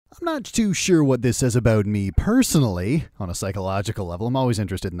I'm not too sure what this says about me personally on a psychological level. I'm always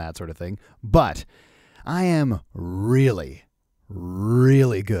interested in that sort of thing. But I am really,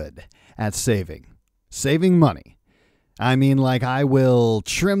 really good at saving money. I mean, like, I will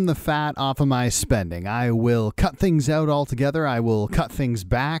trim the fat off of my spending. I will cut things out altogether. I will cut things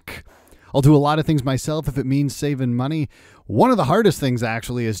back. I'll do a lot of things myself if it means saving money. One of the hardest things,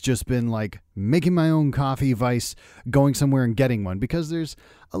 actually, has just been, like, making my own coffee, vice going somewhere and getting one, because there's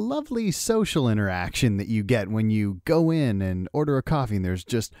a lovely social interaction that you get when you go in and order a coffee, and there's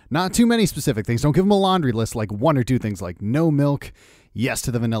just not too many specific things. Don't give them a laundry list, like one or two things, like no milk, yes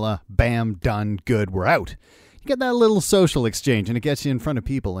to the vanilla, bam, done, good, we're out. You get that little social exchange, and it gets you in front of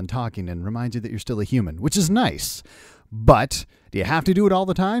people and talking and reminds you that you're still a human, which is nice. But do you have to do it all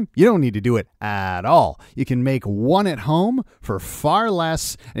the time? You don't need to do it at all. You can make one at home for far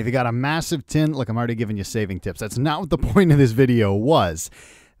less. And if you got a massive tin, look, I'm already giving you saving tips. That's not what the point of this video was.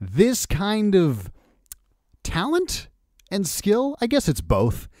 This kind of talent and skill, I guess it's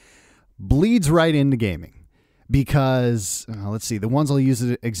both, bleeds right into gaming. Because, let's see, the ones I'll use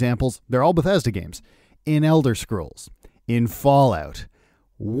as examples, they're all Bethesda games. In Elder Scrolls, in Fallout,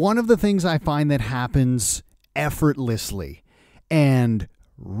 one of the things I find that happens effortlessly and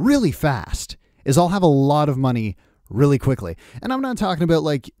really fast is I'll have a lot of money really quickly. And I'm not talking about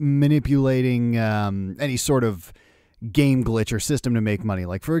like manipulating any sort of game glitch or system to make money.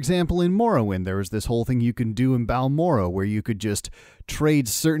 Like, for example, in Morrowind, there was this whole thing you can do in Balmorra where you could just trade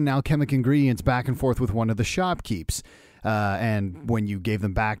certain alchemic ingredients back and forth with one of the shopkeepers. And when you gave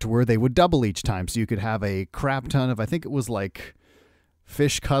them back to her, they would double each time. So you could have a crap ton of, I think it was like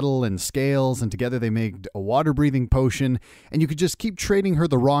fish cuttle and scales, and together they made a water-breathing potion, and you could just keep trading her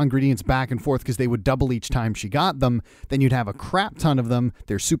the raw ingredients back and forth because they would double each time she got them. Then you'd have a crap ton of them.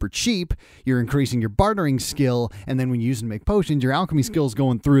 They're super cheap. You're increasing your bartering skill, and then when you use and make potions, your alchemy skill's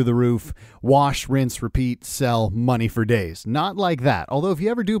going through the roof. Wash, rinse, repeat, sell, money for days. Not like that. Although if you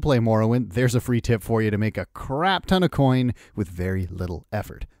ever do play Morrowind, there's a free tip for you to make a crap ton of coin with very little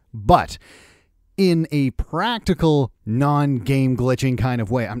effort. But in a practical, non-game glitching kind of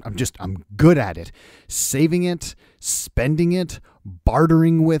way, I'm good at it. Saving it, spending it,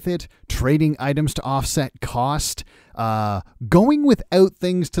 bartering with it, trading items to offset cost, going without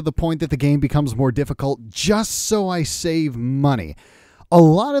things to the point that the game becomes more difficult just so I save money. A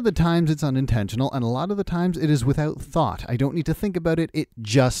lot of the times it's unintentional, and a lot of the times it is without thought. I don't need to think about it. It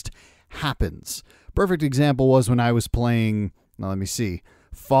just happens. Perfect example was when I was playing,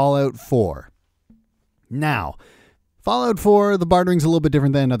 Fallout 4. Now, Fallout 4, the bartering's a little bit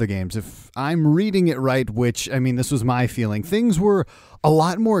different than other games. If I'm reading it right, which, this was my feeling, things were a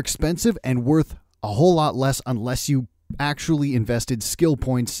lot more expensive and worth a whole lot less unless you actually invested skill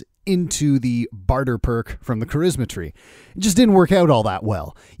points into the barter perk from the charisma tree. It just didn't work out all that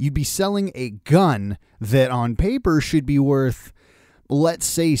well. You'd be selling a gun that on paper should be worth, let's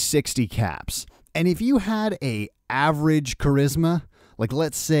say, 60 caps. And if you had a average charisma, like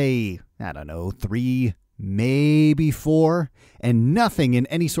let's say, 3, maybe 4, and nothing in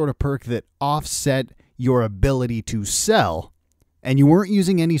any sort of perk that offset your ability to sell, and you weren't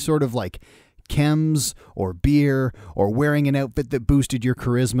using any sort of like chems or beer or wearing an outfit that boosted your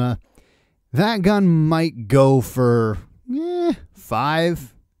charisma, that gun might go for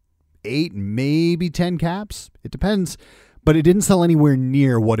 5, 8, maybe 10 caps. It depends. But it didn't sell anywhere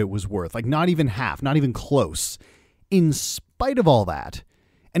near what it was worth. Like not even half, not even close. In spite of all that,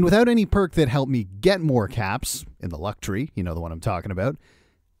 and without any perk that helped me get more caps in the luck tree, you know the one I'm talking about,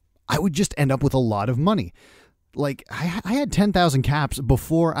 I would just end up with a lot of money. Like, I had 10,000 caps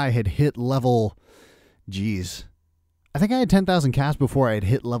before I had hit level... I think I had 10,000 caps before I had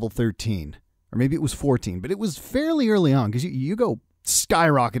hit level 13. Or maybe it was 14. But it was fairly early on, because you go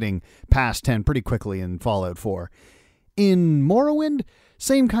skyrocketing past 10 pretty quickly in Fallout 4. In Morrowind,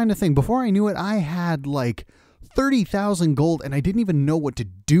 same kind of thing. Before I knew it, I had, 30,000 gold, and I didn't even know what to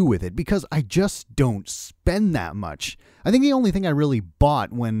do with it because I just don't spend that much. I think the only thing I really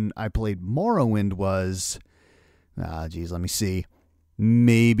bought when I played Morrowind was... let me see.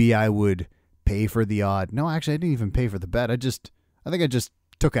 Maybe I would pay for the odd... No, actually, I didn't even pay for the bed. I think I just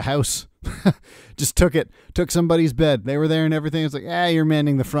took a house. Just took it. Took somebody's bed. They were there and everything. It's like, you're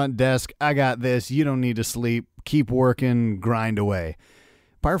manning the front desk. I got this. You don't need to sleep. Keep working. Grind away.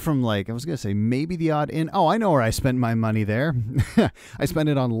 Apart from, maybe the odd inn. Oh, I know where I spent my money there. I spent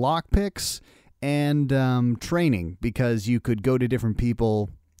it on lockpicks and training, because you could go to different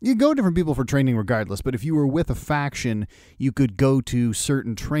people. You go to different people for training regardless, but if you were with a faction, you could go to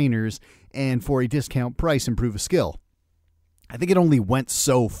certain trainers and for a discount price improve a skill. I think it only went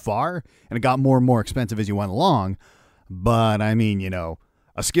so far, and it got more and more expensive as you went along. But,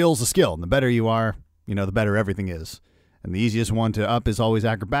 a skill's a skill, and the better you are, the better everything is. And the easiest one to up is always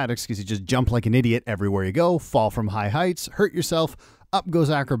acrobatics, because you just jump like an idiot everywhere you go, fall from high heights, hurt yourself, up goes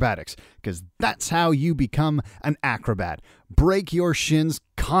acrobatics, because that's how you become an acrobat. Break your shins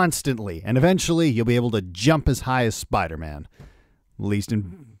constantly, and eventually you'll be able to jump as high as Spider-Man, at least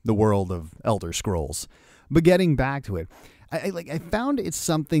in the world of Elder Scrolls. But getting back to it, I found it's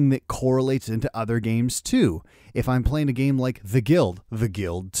something that correlates into other games too. If I'm playing a game like The Guild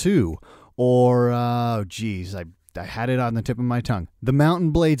 2, or, I had it on the tip of my tongue, the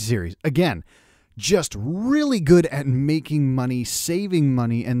Mountain Blade series. Again, just really good at making money, saving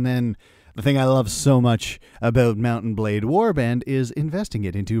money, and then the thing I love so much about Mountain Blade Warband is investing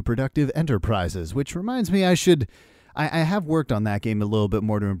it into productive enterprises, which reminds me I have worked on that game a little bit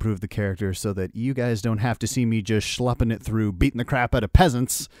more to improve the character so that you guys don't have to see me just schlepping it through, beating the crap out of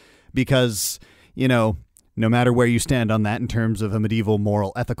peasants, because, no matter where you stand on that in terms of a medieval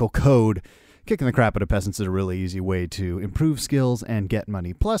moral ethical code, kicking the crap out of peasants is a really easy way to improve skills and get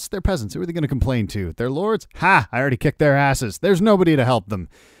money. Plus, they're peasants. Who are they going to complain to? Their lords? Ha! I already kicked their asses. There's nobody to help them.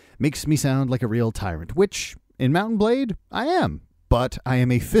 Makes me sound like a real tyrant, which, in Mountain Blade, I am. But I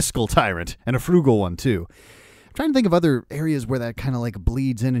am a fiscal tyrant, and a frugal one, too. I'm trying to think of other areas where that kind of like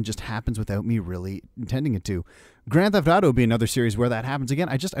bleeds in and just happens without me really intending it to. Grand Theft Auto would be another series where that happens again.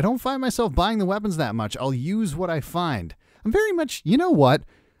 I don't find myself buying the weapons that much. I'll use what I find. I'm very much, you know what?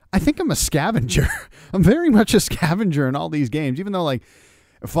 I think I'm a scavenger. I'm very much a scavenger in all these games, even though, like,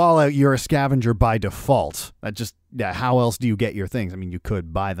 Fallout, you're a scavenger by default. How else do you get your things? I mean, you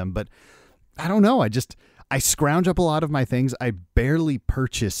could buy them, but I don't know. I scrounge up a lot of my things. I barely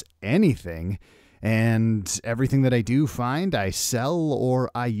purchase anything, and everything that I do find, I sell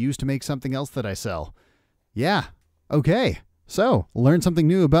or I use to make something else that I sell. Yeah, okay. So, learn something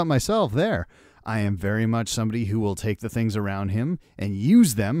new about myself there. I am very much somebody who will take the things around him and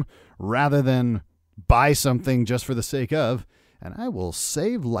use them rather than buy something just for the sake of, and I will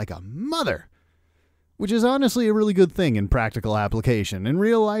save like a mother, which is honestly a really good thing in practical application. In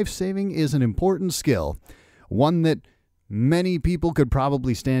real life, saving is an important skill, one that many people could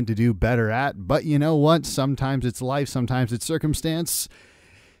probably stand to do better at, but you know what? Sometimes it's life, sometimes it's circumstance,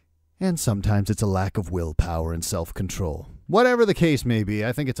 and sometimes it's a lack of willpower and self-control. Whatever the case may be,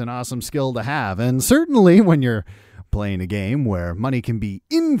 I think it's an awesome skill to have, and certainly when you're playing a game where money can be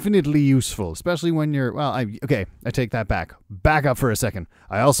infinitely useful, especially when you're, I take that back. Back up for a second.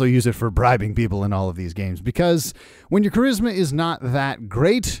 I also use it for bribing people in all of these games, because when your charisma is not that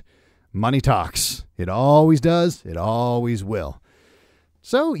great, money talks. It always does. It always will.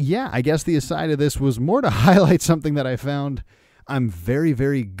 So, yeah, I guess the aside of this was more to highlight something that I found I'm very,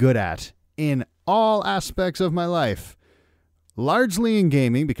 very good at in all aspects of my life. Largely in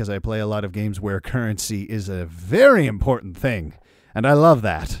gaming, because I play a lot of games where currency is a very important thing, and I love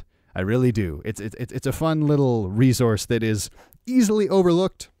that. I really do. It's a fun little resource that is easily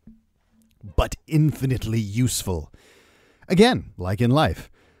overlooked, but infinitely useful. Again, like in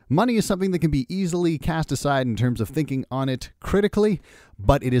life, money is something that can be easily cast aside in terms of thinking on it critically,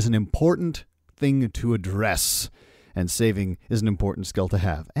 but it is an important thing to address, and saving is an important skill to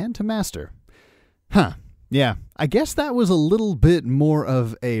have and to master. Yeah, I guess that was a little bit more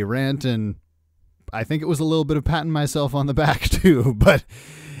of a rant, and I think it was a little bit of patting myself on the back too, but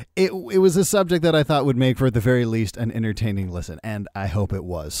it was a subject that I thought would make for at the very least an entertaining listen, and I hope it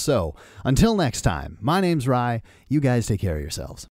was. So, until next time, my name's Rye. You guys take care of yourselves.